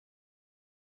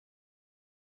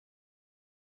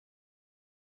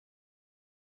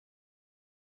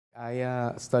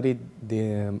I studied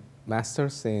the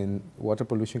Masters in Water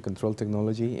Pollution Control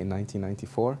Technology in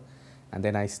 1994, and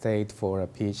then I stayed for a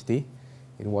PhD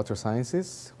in Water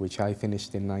Sciences, which I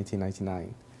finished in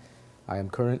 1999. I am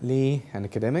currently an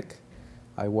academic.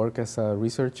 I work as a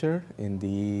researcher in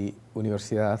the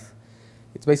Universidad.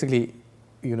 It's basically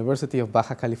University of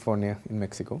Baja California in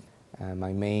Mexico. And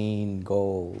my main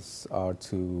goals are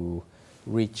to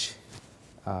reach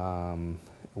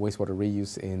wastewater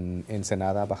reuse in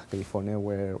Ensenada, Baja California,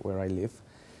 where I live.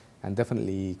 And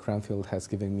definitely Cranfield has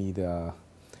given me the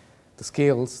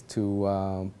skills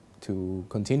to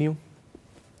continue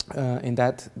in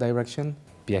that direction.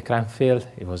 Be at Cranfield,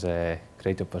 it was a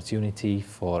great opportunity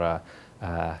for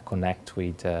connect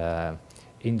with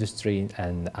industry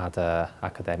and other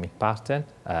academic partners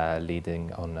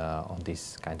leading on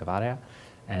this kind of area.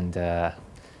 And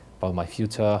about my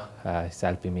future, it's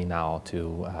helping me now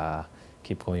to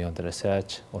keep going on the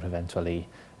research or eventually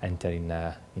enter in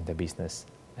the business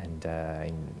and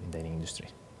in the industry.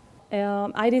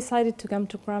 I decided to come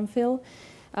to Cranfield.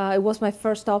 It was my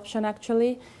first option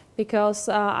actually, because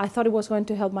I thought it was going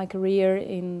to help my career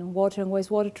in water and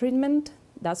wastewater treatment.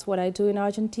 That's what I do in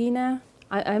Argentina.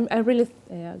 I'm really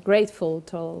grateful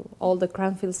to all the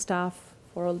Cranfield staff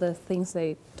for all the things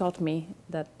they taught me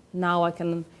that now I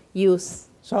can use.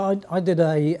 So I did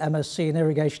a MSc in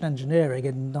irrigation engineering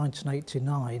in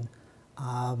 1989,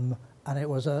 and it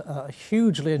was a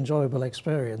hugely enjoyable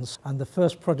experience. And the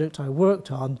first project I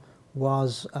worked on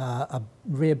was a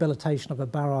rehabilitation of a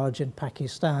barrage in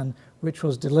Pakistan, which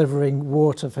was delivering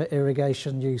water for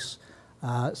irrigation use.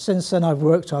 Since then I've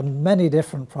worked on many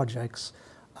different projects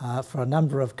for a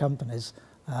number of companies,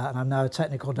 and I'm now a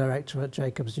technical director at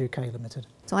Jacobs UK Limited.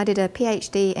 So I did a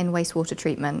PhD in wastewater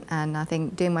treatment, and I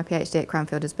think doing my PhD at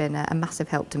Cranfield has been a massive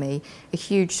help to me, a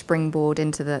huge springboard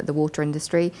into the water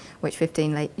industry, which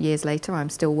 15 years later I'm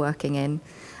still working in.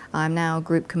 I'm now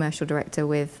Group Commercial Director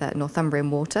with Northumbrian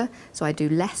Water, so I do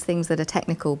less things that are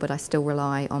technical, but I still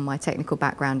rely on my technical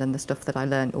background and the stuff that I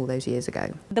learned all those years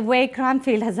ago. The way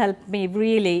Cranfield has helped me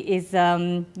really is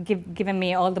given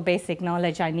me all the basic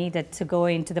knowledge I needed to go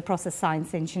into the process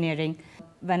science engineering.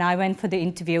 When I went for the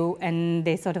interview and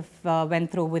they sort of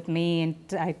went through with me and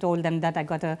I told them that I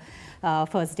got a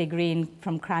first degree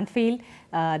from Cranfield,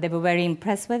 they were very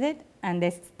impressed with it, and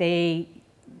it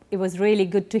was really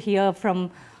good to hear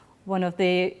from one of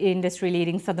the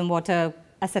industry-leading Southern Water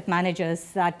asset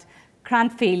managers that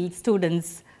Cranfield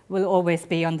students will always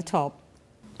be on the top.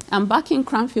 I'm back in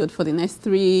Cranfield for the next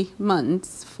 3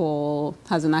 months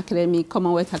as an academic,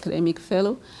 Commonwealth academic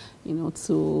fellow,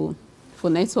 for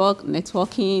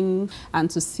networking, and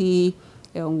to see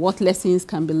what lessons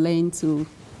can be learned to,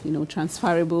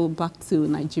 transferable back to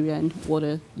Nigerian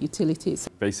water utilities.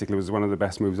 Basically, it was one of the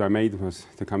best moves I made was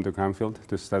to come to Cranfield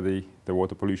to study the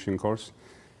water pollution course.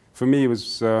 For me, it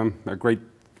was a great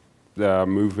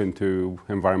move into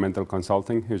environmental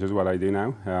consulting, which is what I do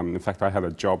now. In fact, I had a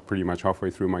job pretty much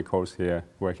halfway through my course here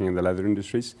working in the leather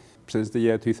industries. Since the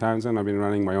year 2000, I've been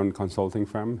running my own consulting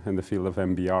firm in the field of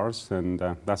MBRs, and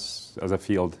that's, as a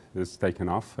field, has taken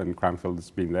off, and Cranfield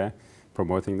has been there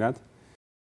promoting that.